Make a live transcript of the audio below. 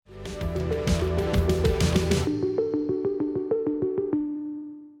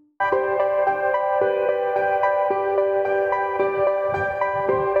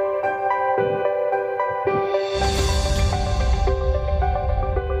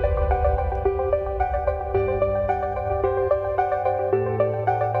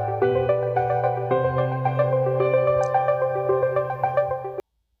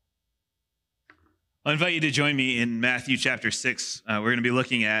I invite you to join me in Matthew chapter 6. We're going to be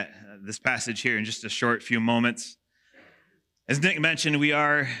looking at this passage here in just a short few moments. As Nick mentioned, we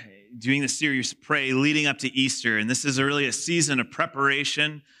are doing the series Pray leading up to Easter, and this is really a season of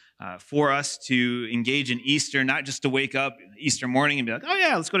preparation for us to engage in Easter, not just to wake up Easter morning and be like, oh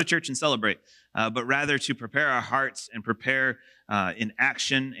yeah, let's go to church and celebrate, but rather to prepare our hearts and prepare in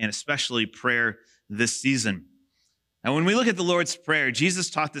action and especially prayer this season. Now, when we look at the Lord's Prayer, Jesus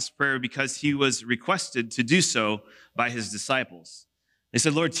taught this prayer because he was requested to do so by his disciples. They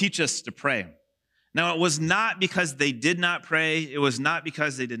said, Lord, teach us to pray. Now, it was not because they did not pray. It was not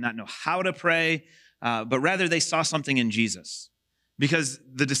because they did not know how to pray, but rather they saw something in Jesus. Because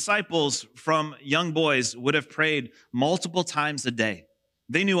the disciples from young boys would have prayed multiple times a day.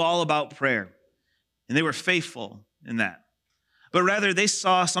 They knew all about prayer, and they were faithful in that. But rather, they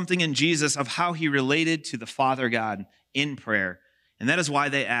saw something in Jesus of how he related to the Father God in prayer. And that is why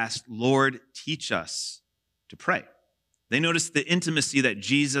they asked, Lord, teach us to pray. They noticed the intimacy that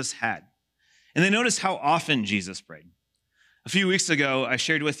Jesus had. And they noticed how often Jesus prayed. A few weeks ago, I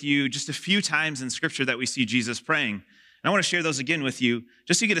shared with you just a few times in Scripture that we see Jesus praying. And I want to share those again with you,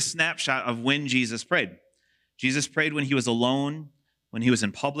 just to get a snapshot of when Jesus prayed. Jesus prayed when he was alone, when he was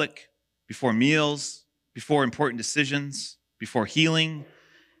in public, before meals, before important decisions, before healing.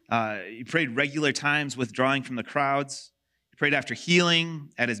 He prayed regular times withdrawing from the crowds. He prayed after healing,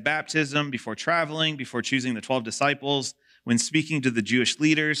 at his baptism, before traveling, before choosing the 12 disciples, when speaking to the Jewish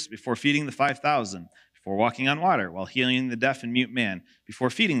leaders, before feeding the 5,000, before walking on water, while healing the deaf and mute man, before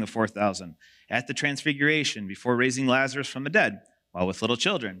feeding the 4,000, at the transfiguration, before raising Lazarus from the dead, while with little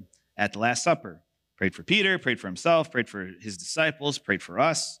children, at the Last Supper. Prayed for Peter, prayed for himself, prayed for his disciples, prayed for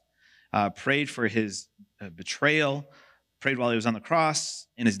us, prayed for his betrayal, prayed while he was on the cross,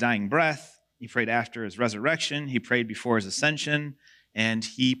 in his dying breath. He prayed after his resurrection. He prayed before his ascension. And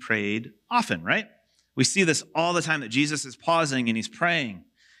he prayed often, right? We see this all the time, that Jesus is pausing and he's praying,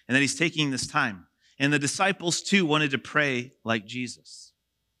 and that he's taking this time. And the disciples, too, wanted to pray like Jesus.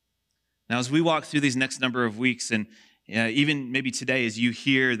 Now, as we walk through these next number of weeks, and even maybe today, as you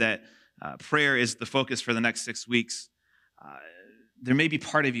hear that prayer is the focus for the next 6 weeks, there may be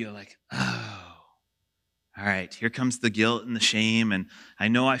part of you like, oh, all right, here comes the guilt and the shame, and I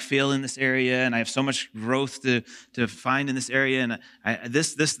know I fail in this area, and I have so much growth to find in this area, and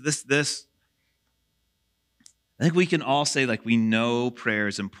this. I think we can all say, like, we know prayer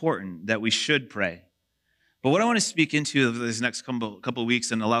is important, that we should pray. But what I want to speak into over these next couple of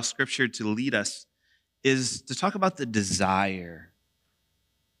weeks and allow Scripture to lead us is to talk about the desire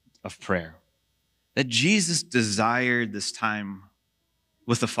of prayer. That Jesus desired this time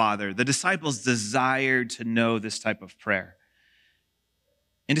with the Father. The disciples desired to know this type of prayer.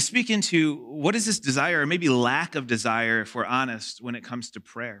 And to speak into what is this desire, or maybe lack of desire, if we're honest, when it comes to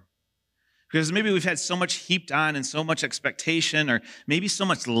prayer. Because maybe we've had so much heaped on and so much expectation, or maybe so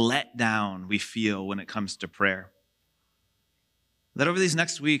much letdown we feel when it comes to prayer. That over these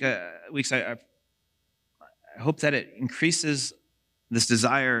next weeks, I hope that it increases this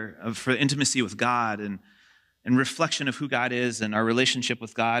desire for intimacy with God and reflection of who God is and our relationship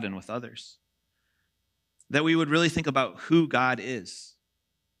with God and with others. That we would really think about who God is,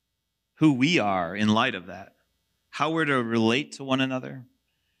 who we are in light of that, how we're to relate to one another,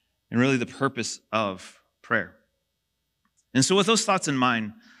 and really the purpose of prayer. And so with those thoughts in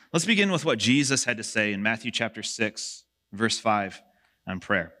mind, let's begin with what Jesus had to say in Matthew chapter 6, verse 5 on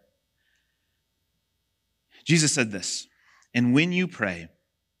prayer. Jesus said this, "And when you pray,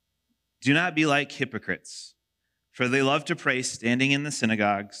 do not be like hypocrites, for they love to pray standing in the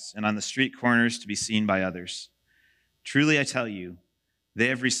synagogues and on the street corners to be seen by others. Truly I tell you, they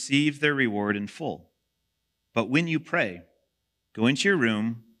have received their reward in full. But when you pray, go into your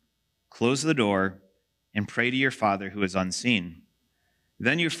room, close the door, and pray to your Father who is unseen.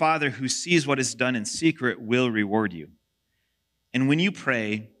 Then your Father who sees what is done in secret will reward you. And when you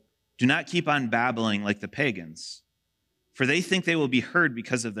pray, do not keep on babbling like the pagans, for they think they will be heard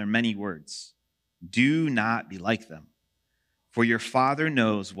because of their many words. Do not be like them, for your Father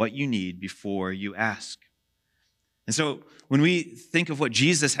knows what you need before you ask." And so when we think of what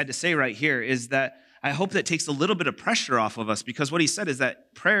Jesus had to say right here, is that I hope that takes a little bit of pressure off of us, because what he said is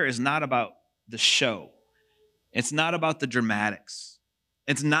that prayer is not about the show. It's not about the dramatics.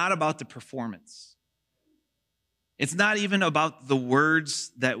 It's not about the performance. It's not even about the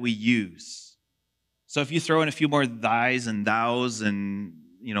words that we use. So if you throw in a few more thys and thous and,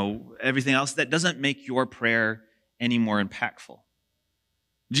 everything else, that doesn't make your prayer any more impactful.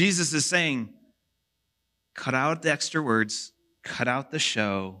 Jesus is saying, cut out the extra words, cut out the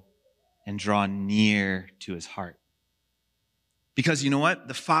show, and draw near to his heart. Because you know what?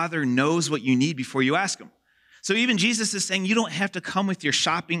 The Father knows what you need before you ask him. So even Jesus is saying you don't have to come with your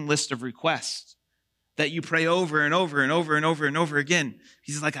shopping list of requests that you pray over and over and over and over and over again.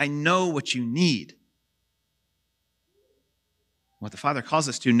 He's like, I know what you need. What the Father calls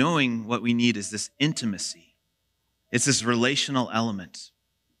us to, knowing what we need, is this intimacy. It's this relational element.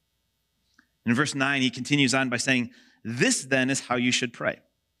 In verse 9, he continues on by saying, this then is how you should pray.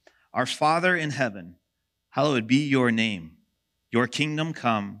 Our Father in heaven, hallowed be your name. Your kingdom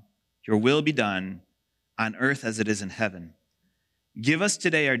come, your will be done on earth as it is in heaven. Give us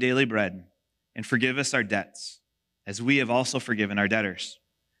today our daily bread, and forgive us our debts, as we have also forgiven our debtors.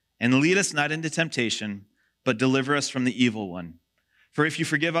 And lead us not into temptation, but deliver us from the evil one. For if you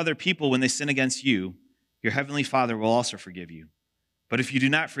forgive other people when they sin against you, your heavenly Father will also forgive you. But if you do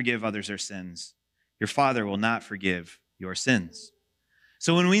not forgive others their sins, your Father will not forgive your sins.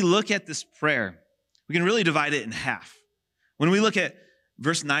 So when we look at this prayer, we can really divide it in half. When we look at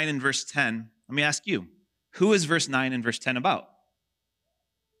verse 9 and verse 10, let me ask you, who is verse 9 and verse 10 about?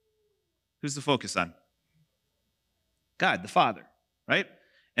 Who's the focus on? God, the Father, right?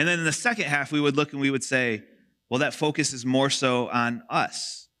 And then in the second half, we would look and we would say, well, that focus is more so on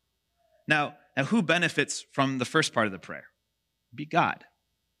us. Now who benefits from the first part of the prayer? It'd be God.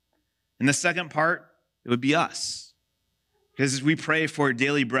 In the second part, it would be us. Because as we pray for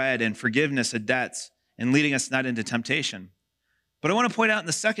daily bread and forgiveness of debts and leading us not into temptation. But I want to point out in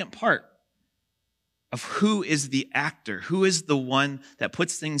the second part of who is the actor, who is the one that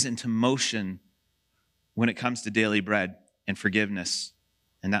puts things into motion when it comes to daily bread and forgiveness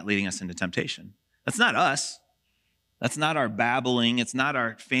and not leading us into temptation. That's not us. That's not our babbling. It's not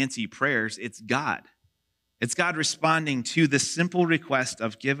our fancy prayers. It's God. It's God responding to the simple request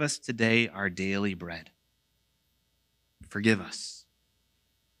of give us today our daily bread. Forgive us.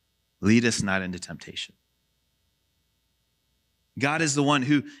 Lead us not into temptation. God is the one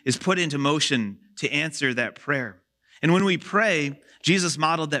who is put into motion to answer that prayer. And when we pray, Jesus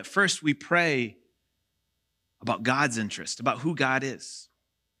modeled that first we pray about God's interest, about who God is.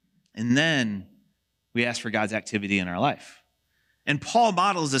 And then we ask for God's activity in our life. And Paul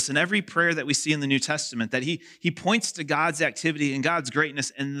models this in every prayer that we see in the New Testament, that he points to God's activity and God's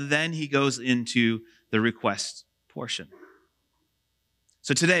greatness, and then he goes into the request portion.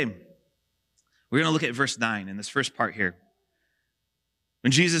 So today, we're going to look at verse 9 in this first part here.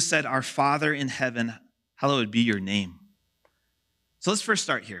 When Jesus said, our Father in heaven, hallowed be your name. So let's first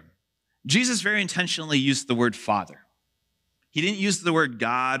start here. Jesus very intentionally used the word Father. He didn't use the word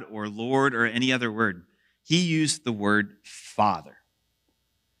God or Lord or any other word. He used the word Father.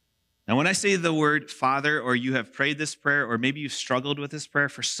 Now, when I say the word Father, or you have prayed this prayer, or maybe you've struggled with this prayer,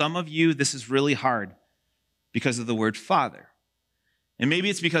 for some of you, this is really hard because of the word Father. And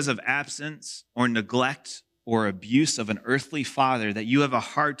maybe it's because of absence or neglect or abuse of an earthly father that you have a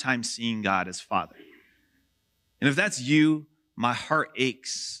hard time seeing God as Father. And if that's you, my heart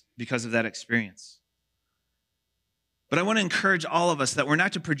aches because of that experience. But I want to encourage all of us that we're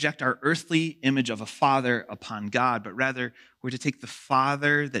not to project our earthly image of a father upon God, but rather we're to take the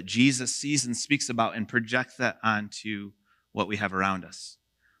Father that Jesus sees and speaks about and project that onto what we have around us.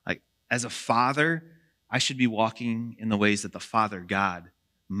 Like, as a father, I should be walking in the ways that the Father God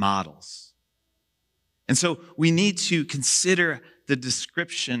models. And so we need to consider the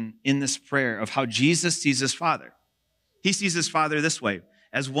description in this prayer of how Jesus sees his Father. He sees his Father this way,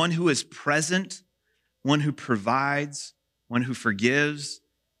 as one who is present, one who provides, one who forgives,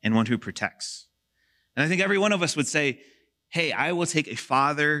 and one who protects. And I think every one of us would say, hey, I will take a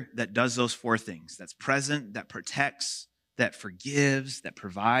father that does those four things, that's present, that protects, that forgives, that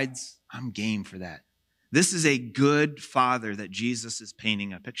provides. I'm game for that. This is a good father that Jesus is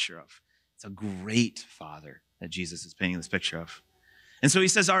painting a picture of. It's a great father that Jesus is painting this picture of. And so he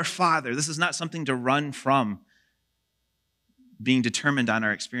says, our Father. This is not something to run from being determined on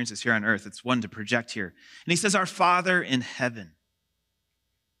our experiences here on earth. It's one to project here. And he says, our Father in heaven.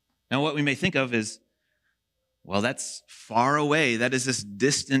 Now, what we may think of is, well, that's far away. That is this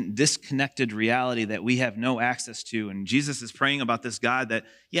distant, disconnected reality that we have no access to. And Jesus is praying about this God that,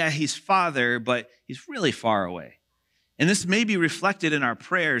 yeah, he's Father, but he's really far away. And this may be reflected in our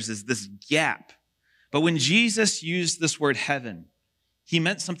prayers as this gap. But when Jesus used this word heaven, he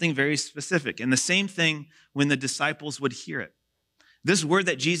meant something very specific. And the same thing when the disciples would hear it. This word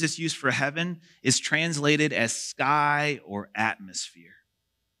that Jesus used for heaven is translated as sky or atmosphere.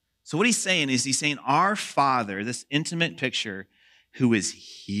 So what he's saying is he's saying our Father, this intimate picture, who is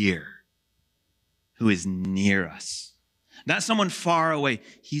here, who is near us. Not someone far away.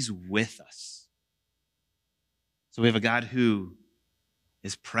 He's with us. So we have a God who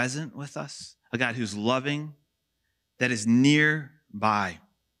is present with us, a God who's loving, that is nearby.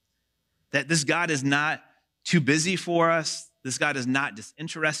 That this God is not too busy for us. This God is not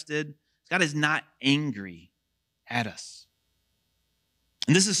disinterested. God is not angry at us.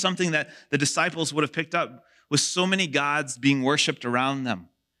 And this is something that the disciples would have picked up with so many gods being worshiped around them,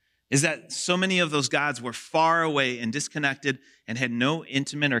 is that so many of those gods were far away and disconnected and had no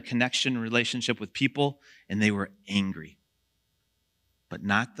intimate or connection relationship with people, and they were angry. But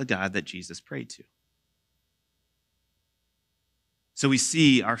not the God that Jesus prayed to. So we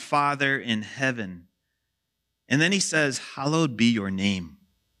see our Father in heaven, and then he says, hallowed be your name.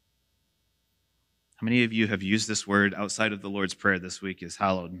 How many of you have used this word outside of the Lord's Prayer this week is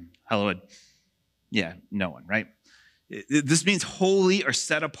hallowed? Hallowed. Yeah, no one, right? This means holy or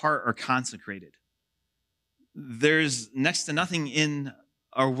set apart or consecrated. There's next to nothing in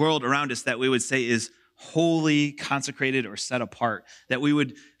our world around us that we would say is holy, consecrated, or set apart, that we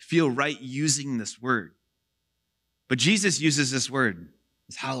would feel right using this word. But Jesus uses this word,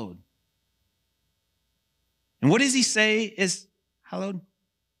 it's hallowed. And what does he say is hallowed?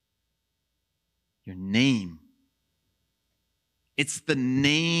 Your name. It's the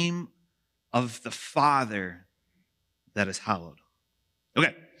name of the Father that is hallowed.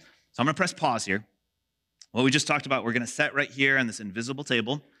 Okay, so I'm going to press pause here. What we just talked about, we're going to set right here on this invisible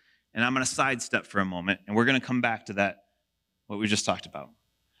table, and I'm going to sidestep for a moment, and we're going to come back to that, what we just talked about.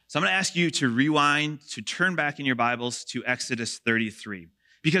 So I'm going to ask you to rewind, to turn back in your Bibles to Exodus 33,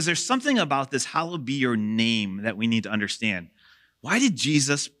 because there's something about this hallowed be your name that we need to understand. Why did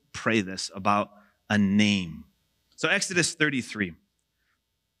Jesus pray this about a name? So Exodus 33.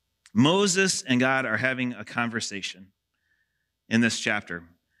 Moses and God are having a conversation in this chapter.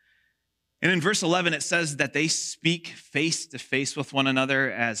 And in verse 11, it says that they speak face to face with one another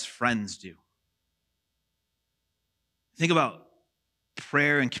as friends do. Think about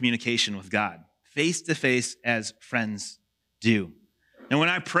prayer and communication with God, face to face as friends do. And when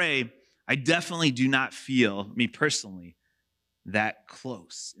I pray, I definitely do not feel, me personally, that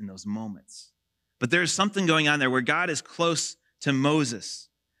close in those moments. But there's something going on there where God is close to Moses.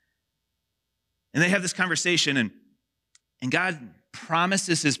 And they have this conversation, and God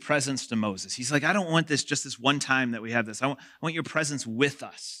promises his presence to Moses. He's like, I don't want this just this one time that we have this. I want your presence with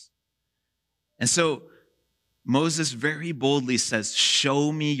us. And so Moses very boldly says,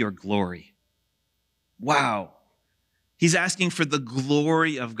 show me your glory. Wow. He's asking for the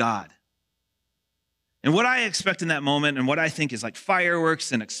glory of God. And what I expect in that moment and what I think is like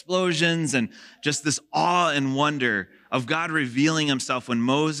fireworks and explosions and just this awe and wonder of God revealing himself when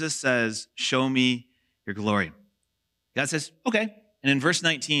Moses says, show me your glory. God says, okay. And in verse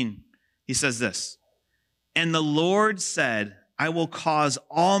 19, he says this, and the Lord said, I will cause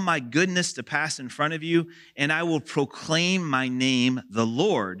all my goodness to pass in front of you, and I will proclaim my name, the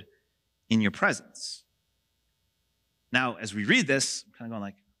Lord, in your presence. Now, as we read this, I'm kind of going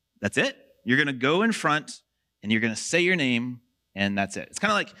like, that's it? You're going to go in front, and you're going to say your name, and that's it. It's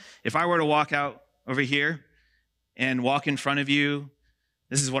kind of like if I were to walk out over here and walk in front of you.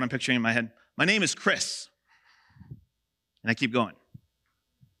 This is what I'm picturing in my head. My name is Chris. And I keep going.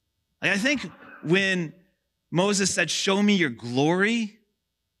 I think when Moses said, show me your glory,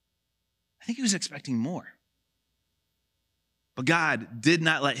 I think he was expecting more. But God did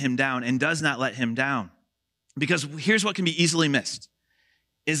not let him down and does not let him down. Because here's what can be easily missed,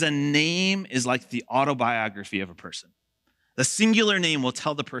 is a name is like the autobiography of a person. The singular name will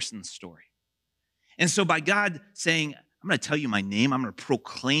tell the person's story. And so by God saying, I'm going to tell you my name, I'm going to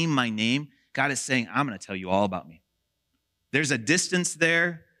proclaim my name, God is saying, I'm going to tell you all about me. There's a distance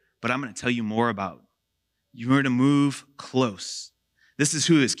there, but I'm going to tell you more about. You are to move close. This is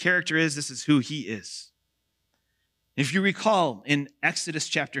who his character is. This is who he is. If you recall in Exodus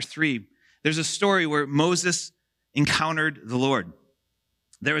chapter 3, there's a story where Moses encountered the Lord.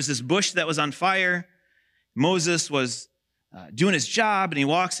 There was this bush that was on fire. Moses was doing his job, and he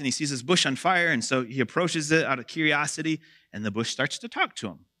walks and he sees this bush on fire, and so he approaches it out of curiosity, and the bush starts to talk to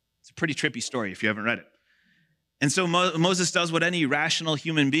him. It's a pretty trippy story if you haven't read it. And so Moses does what any rational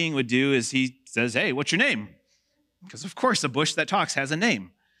human being would do, is he says, hey, what's your name? Because of course a bush that talks has a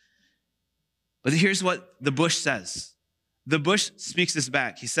name. But here's what the bush says. The bush speaks this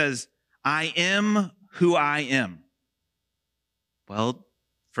back. He says, I am who I am. Well,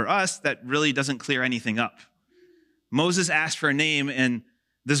 for us, that really doesn't clear anything up. Moses asked for a name, and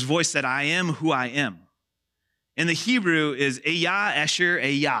this voice said, I am who I am. In the Hebrew is Ehyeh Asher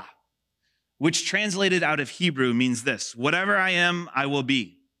Ehyeh, which translated out of Hebrew means this: whatever I am, I will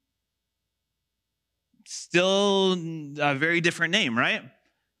be. Still a very different name, right?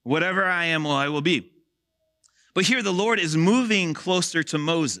 Whatever I am, I will be. But here the Lord is moving closer to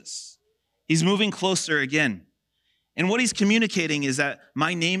Moses. He's moving closer again. And what he's communicating is that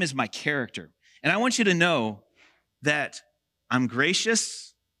my name is my character. And I want you to know that I'm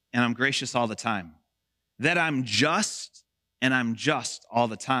gracious and I'm gracious all the time. That I'm just and I'm just all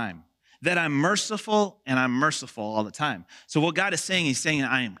the time. That I'm merciful and I'm merciful all the time. So what God is saying, he's saying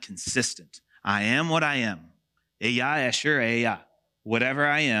I am consistent. I am what I am. Eya, Asher, Eya. Whatever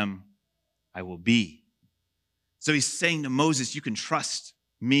I am, I will be. So he's saying to Moses, you can trust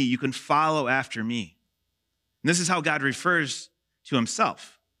me. You can follow after me. And this is how God refers to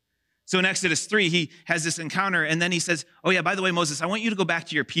himself. So in Exodus 3, he has this encounter, and then he says, oh yeah, by the way, Moses, I want you to go back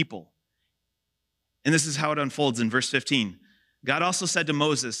to your people. And this is how it unfolds in verse 15. God also said to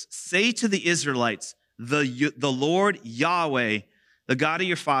Moses, say to the Israelites, the Lord Yahweh, the God of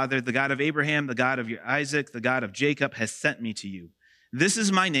your father, the God of Abraham, the God of your Isaac, the God of Jacob, has sent me to you. This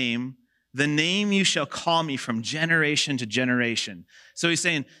is my name, the name you shall call me from generation to generation. So he's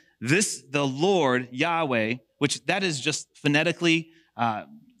saying, the Lord Yahweh, which that is just phonetically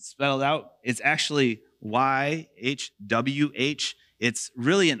spelled out. It's actually YHWH. It's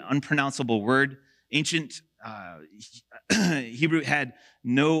really an unpronounceable word. Ancient Hebrew had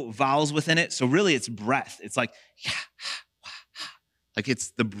no vowels within it. So really it's breath. It's like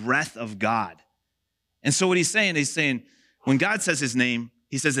it's the breath of God. And so what he's saying, when God says his name,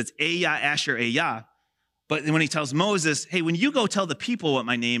 he says it's Eya, Asher, Eya. But when he tells Moses, hey, when you go tell the people what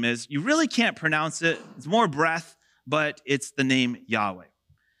my name is, you really can't pronounce it. It's more breath, but it's the name Yahweh.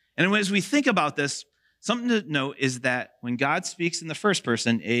 And as we think about this, something to note is that when God speaks in the first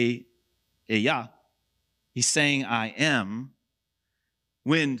person, Eya, he's saying I am.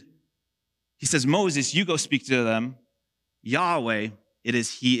 When he says, Moses, you go speak to them, Yahweh, it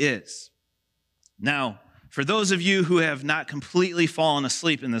is he is. Now, for those of you who have not completely fallen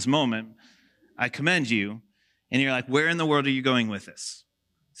asleep in this moment, I commend you. And you're like, where in the world are you going with this?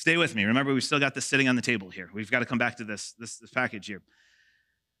 Stay with me. Remember, we've still got this sitting on the table here. We've got to come back to this package here.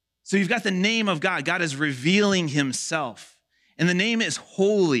 So you've got the name of God. God is revealing himself. And the name is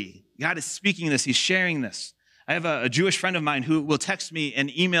holy. God is speaking this. He's sharing this. I have a Jewish friend of mine who will text me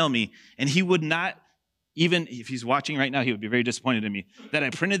and email me, and he would not even, if he's watching right now, he would be very disappointed in me that I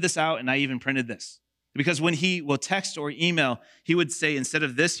printed this out and I even printed this. Because when he will text or email, he would say, instead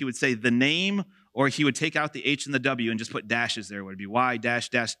of this, he would say the name, or he would take out the H and the W and just put dashes there. It would be Y dash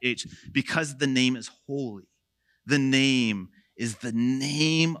dash H, because the name is holy. The name is the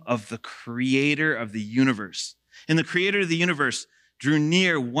name of the creator of the universe. And the creator of the universe drew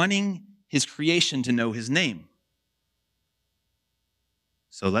near, wanting his creation to know his name.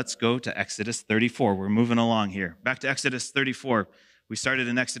 So let's go to Exodus 34. We're moving along here. Back to Exodus 34. We started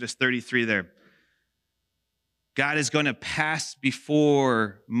in Exodus 33 there. God is going to pass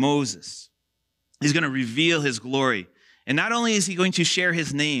before Moses. He's going to reveal his glory. And not only is he going to share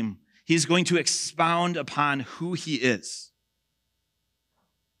his name, he's going to expound upon who he is.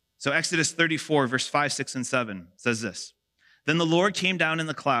 So Exodus 34, verse 5, 6, and 7 says this. Then the Lord came down in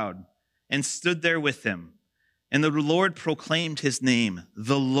the cloud and stood there with him. And the Lord proclaimed his name,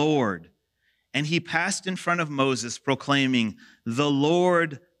 the Lord. And he passed in front of Moses, proclaiming, the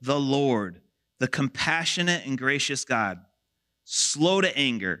Lord, the compassionate and gracious God, slow to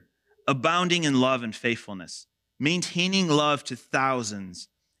anger, abounding in love and faithfulness, maintaining love to thousands,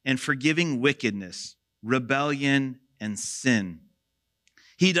 and forgiving wickedness, rebellion, and sin.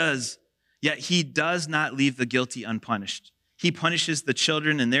 Yet he does not leave the guilty unpunished. He punishes the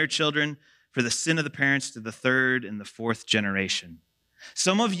children and their children for the sin of the parents to the third and the fourth generation.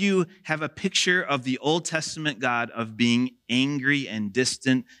 Some of you have a picture of the Old Testament God of being angry and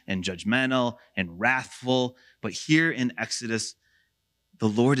distant and judgmental and wrathful. But here in Exodus, the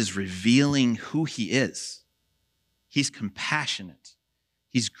Lord is revealing who he is. He's compassionate.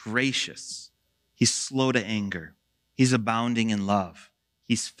 He's gracious. He's slow to anger. He's abounding in love.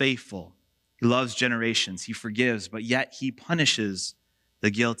 He's faithful. He loves generations. He forgives, but yet he punishes the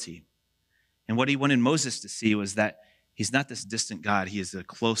guilty. And what he wanted Moses to see was that he's not this distant God. He is a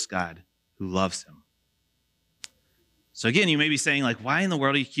close God who loves him. So again, you may be saying, like, why in the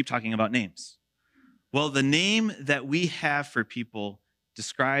world do you keep talking about names? Well, the name that we have for people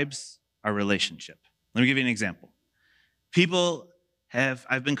describes our relationship. Let me give you an example.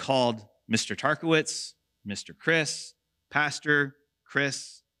 I've been called Mr. Tarkowitz, Mr. Chris, Pastor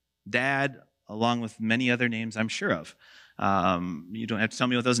Chris, Dad, along with many other names I'm sure of. You don't have to tell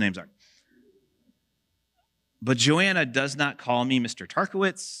me what those names are. But Joanna does not call me Mr.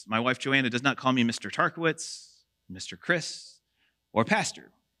 Tarkowitz. My wife Joanna does not call me Mr. Tarkowitz, Mr. Chris, or Pastor.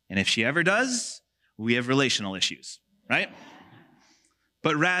 And if she ever does, we have relational issues, right?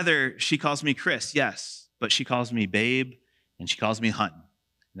 But rather, she calls me Chris, yes, but she calls me Babe, and she calls me Hunt.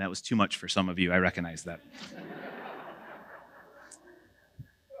 And that was too much for some of you, I recognize that.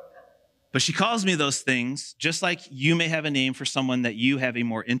 But she calls me those things just like you may have a name for someone that you have a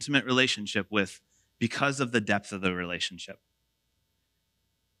more intimate relationship with because of the depth of the relationship.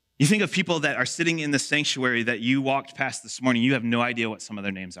 You think of people that are sitting in the sanctuary that you walked past this morning, you have no idea what some of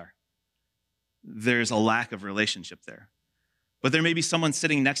their names are. There's a lack of relationship there. But there may be someone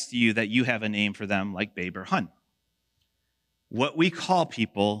sitting next to you that you have a name for them, like Babe or Hun. What we call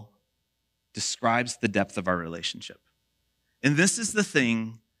people describes the depth of our relationship. And this is the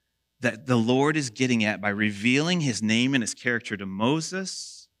thing that the Lord is getting at by revealing his name and his character to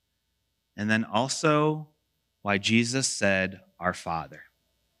Moses, and then also why Jesus said, our Father.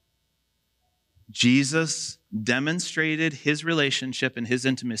 Jesus demonstrated his relationship and his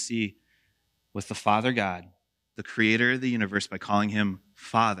intimacy with the Father God, the creator of the universe, by calling him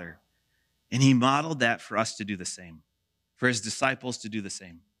Father. And he modeled that for us to do the same, for his disciples to do the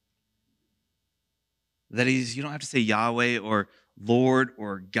same. That you don't have to say Yahweh or Lord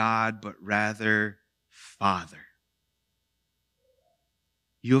or God, but rather Father.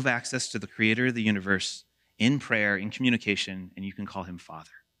 You have access to the creator of the universe in prayer, in communication, and you can call him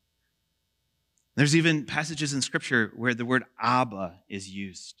Father. There's even passages in Scripture where the word Abba is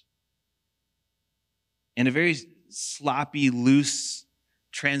used. In a very sloppy, loose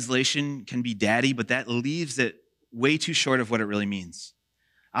translation can be daddy, but that leaves it way too short of what it really means.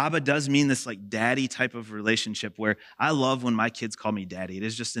 Abba does mean this like daddy type of relationship where I love when my kids call me daddy. It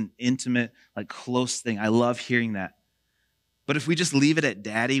is just an intimate, like close thing. I love hearing that. But if we just leave it at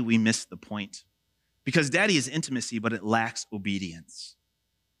daddy, we miss the point. Because daddy is intimacy, but it lacks obedience.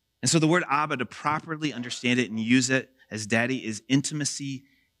 And so the word Abba, to properly understand it and use it as daddy, is intimacy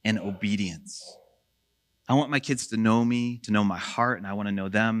and obedience. I want my kids to know me, to know my heart, and I want to know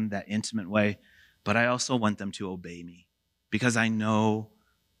them that intimate way. But I also want them to obey me because I know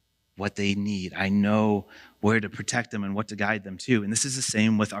what they need. I know where to protect them and what to guide them to. And this is the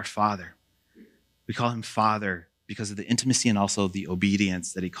same with our Father. We call him Father because of the intimacy and also the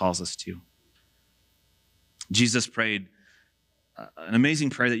obedience that he calls us to. Jesus prayed an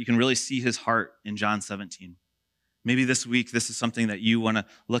amazing prayer that you can really see his heart in John 17. Maybe this week, this is something that you want to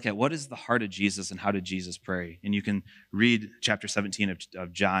look at. What is the heart of Jesus and how did Jesus pray? And you can read chapter 17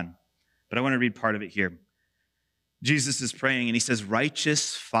 of John. But I want to read part of it here. Jesus is praying and he says,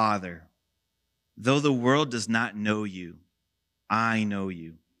 righteous Father, though the world does not know you, I know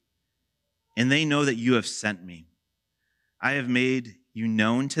you. And they know that you have sent me. I have made you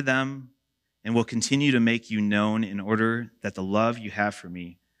known to them and will continue to make you known in order that the love you have for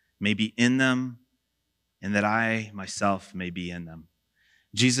me may be in them and that I myself may be in them.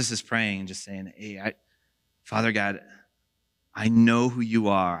 Jesus is praying, just saying, hey, Father God, I know who you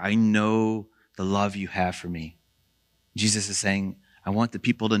are. I know the love you have for me. Jesus is saying, I want the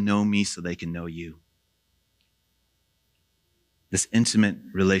people to know me so they can know you. This intimate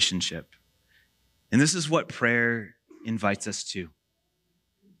relationship. And this is what prayer invites us to.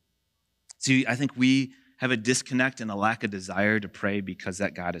 See, I think we have a disconnect and a lack of desire to pray because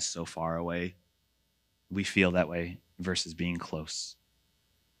that God is so far away. We feel that way versus being close.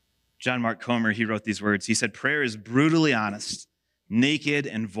 John Mark Comer, he wrote these words. He said, prayer is brutally honest, naked,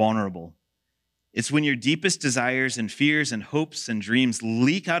 and vulnerable. It's when your deepest desires and fears and hopes and dreams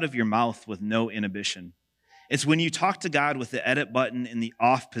leak out of your mouth with no inhibition. It's when you talk to God with the edit button in the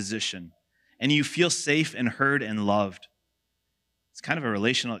off position and you feel safe and heard and loved. It's kind of a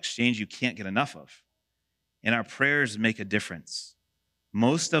relational exchange you can't get enough of. And our prayers make a difference.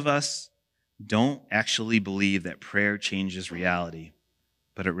 Most of us don't actually believe that prayer changes reality,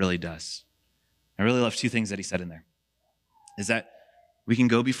 but it really does. I really love two things that he said in there. Is that we can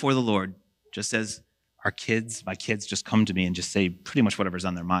go before the Lord just as my kids just come to me and just say pretty much whatever's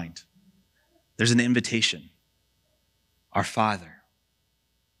on their mind. There's an invitation. Our Father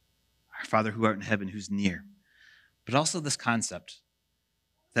who art in heaven, who's near. But also this concept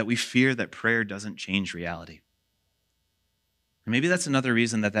that we fear that prayer doesn't change reality. And maybe that's another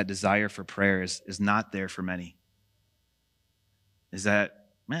reason that desire for prayer is not there for many. Is that,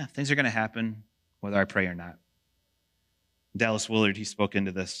 things are going to happen whether I pray or not. Dallas Willard, he spoke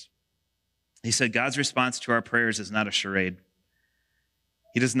into this. He said, God's response to our prayers is not a charade.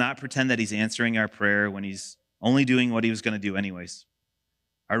 He does not pretend that he's answering our prayer when he's only doing what he was going to do anyways.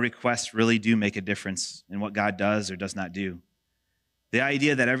 Our requests really do make a difference in what God does or does not do. The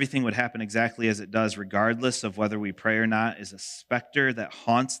idea that everything would happen exactly as it does, regardless of whether we pray or not, is a specter that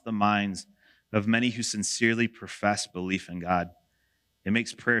haunts the minds of many who sincerely profess belief in God. It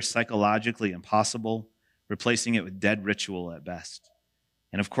makes prayer psychologically impossible, replacing it with dead ritual at best.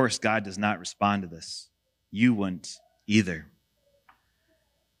 And of course, God does not respond to this. You wouldn't either.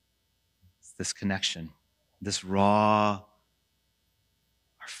 It's this connection, this raw,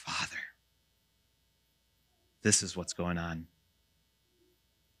 our Father. this is what's going on.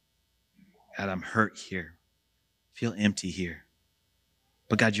 God, I'm hurt here. I feel empty here.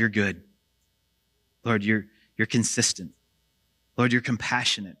 But God, you're good. Lord, you're consistent. Lord, you're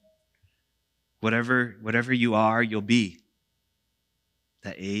compassionate. Whatever you are, you'll be.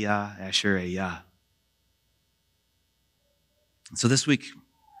 That Eya, Asher, Eya. So this week, I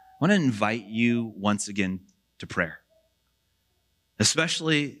want to invite you once again to prayer.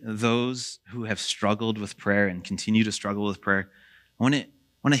 Especially those who have struggled with prayer and continue to struggle with prayer. I want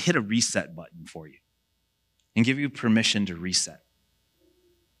to hit a reset button for you and give you permission to reset.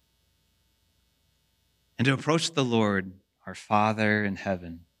 And to approach the Lord, our Father in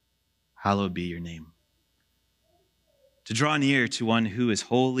heaven, hallowed be your name. To draw near to one who is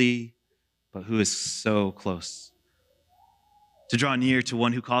holy, but who is so close. To draw near to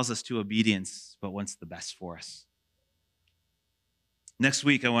one who calls us to obedience, but wants the best for us. Next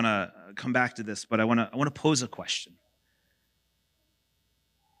week, I want to come back to this, but I want to pose a question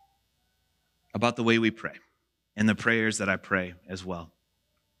about the way we pray and the prayers that I pray as well.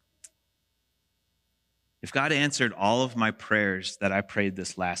 If God answered all of my prayers that I prayed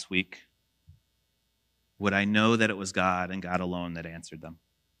this last week, would I know that it was God and God alone that answered them?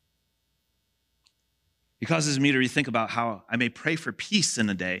 It causes me to rethink about how I may pray for peace in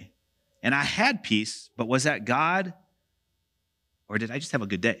a day, and I had peace, but was that God, or did I just have a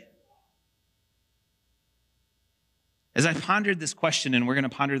good day? As I pondered this question, and we're going to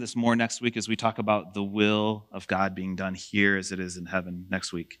ponder this more next week as we talk about the will of God being done here as it is in heaven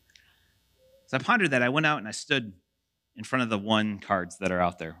next week. As I pondered that, I went out and I stood in front of the one cards that are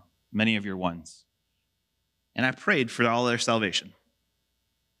out there, many of your ones. And I prayed for all their salvation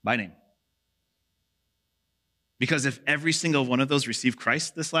by name. Because if every single one of those received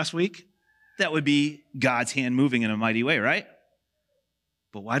Christ this last week, that would be God's hand moving in a mighty way, right?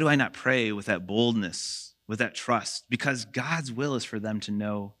 But why do I not pray with that boldness, with that trust? Because God's will is for them to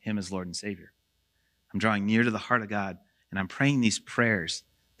know him as Lord and Savior. I'm drawing near to the heart of God, and I'm praying these prayers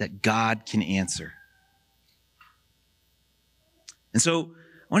that God can answer. And so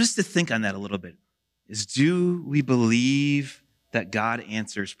I want us to think on that a little bit. Do we believe that God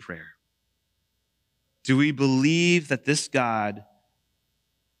answers prayer? Do we believe that this God,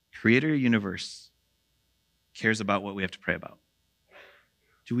 creator of the universe, cares about what we have to pray about?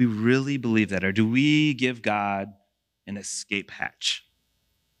 Do we really believe that? Or do we give God an escape hatch?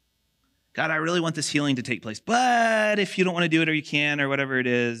 God, I really want this healing to take place, but if you don't want to do it or you can or whatever it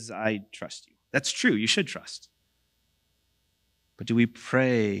is, I trust you. That's true. You should trust. But do we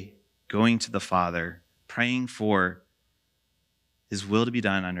pray going to the Father, praying for his will to be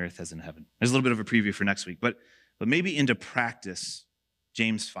done on earth as in heaven? There's a little bit of a preview for next week, but maybe into practice,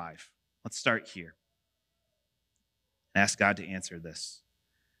 James 5. Let's start here and ask God to answer this.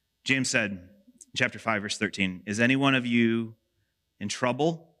 James said, in chapter 5, verse 13, is any one of you in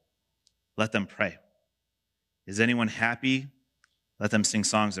trouble? Let them pray. Is anyone happy? Let them sing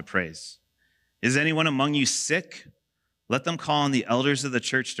songs of praise. Is anyone among you sick? Let them call on the elders of the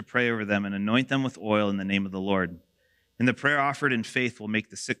church to pray over them and anoint them with oil in the name of the Lord. And the prayer offered in faith will make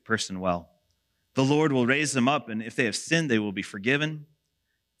the sick person well. The Lord will raise them up, and if they have sinned, they will be forgiven.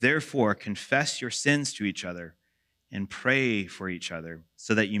 Therefore, confess your sins to each other and pray for each other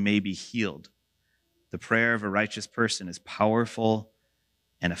so that you may be healed. The prayer of a righteous person is powerful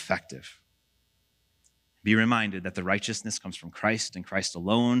and effective. Be reminded that the righteousness comes from Christ and Christ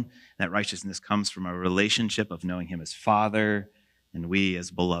alone. That righteousness comes from a relationship of knowing him as Father and we as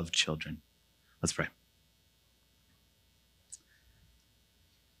beloved children. Let's pray.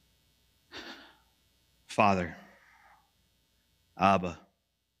 Father, Abba,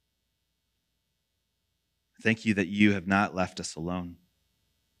 thank you that you have not left us alone.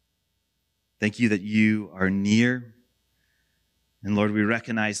 Thank you that you are near. And Lord, we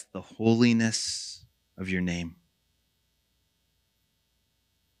recognize the holiness of your name.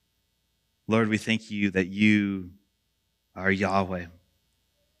 Lord, we thank you that you are Yahweh.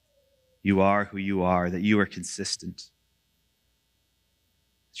 You are who you are, that you are consistent,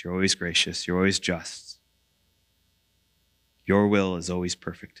 that you're always gracious, you're always just. Your will is always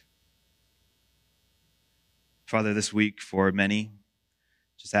perfect. Father, this week for many,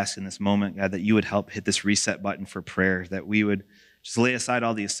 just ask in this moment, God, that you would help hit this reset button for prayer, that we would just lay aside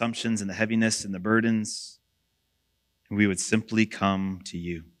all the assumptions and the heaviness and the burdens, and we would simply come to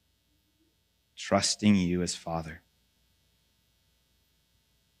you, trusting you as Father.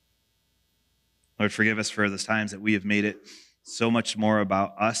 Lord, forgive us for those times that we have made it so much more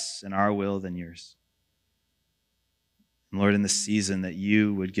about us and our will than yours. And Lord, in this season, that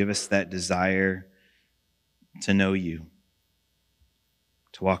you would give us that desire to know you,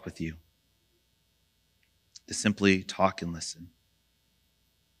 to walk with you, to simply talk and listen.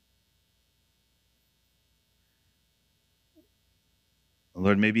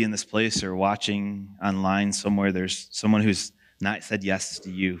 Lord, maybe in this place or watching online somewhere, there's someone who's not said yes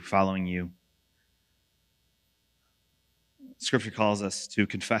to you, following you. Scripture calls us to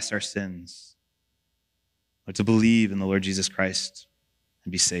confess our sins, or to believe in the Lord Jesus Christ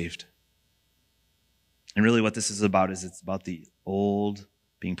and be saved. And really what this is about is it's about the old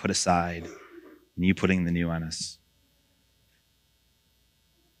being put aside and you putting the new on us.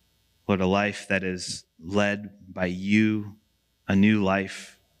 Lord, a life that is led by you, a new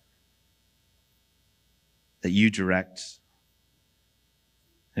life that you direct.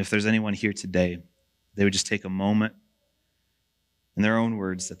 And if there's anyone here today, they would just take a moment in their own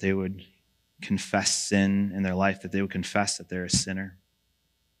words that they would confess sin in their life, that they would confess that they're a sinner,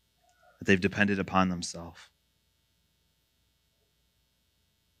 that they've depended upon themselves,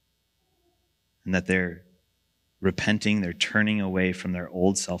 and that they're repenting, they're turning away from their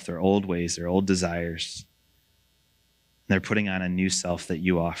old self, their old ways, their old desires. And they're putting on a new self that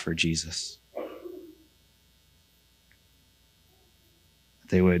you offer, Jesus. That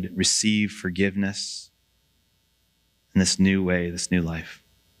they would receive forgiveness in this new way, this new life.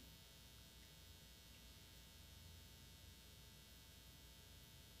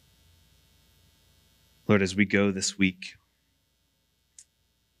 Lord, as we go this week,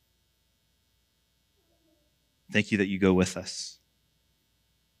 thank you that you go with us.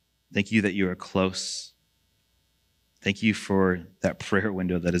 Thank you that you are close. Thank you for that prayer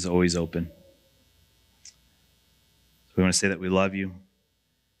window that is always open. We want to say that we love you.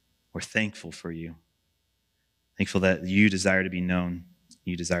 We're thankful for you. Thankful that you desire to be known.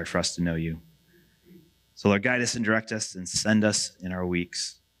 You desire for us to know you. So Lord, guide us and direct us and send us in our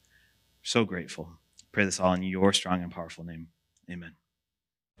weeks. We're so grateful. Pray this all in your strong and powerful name. Amen.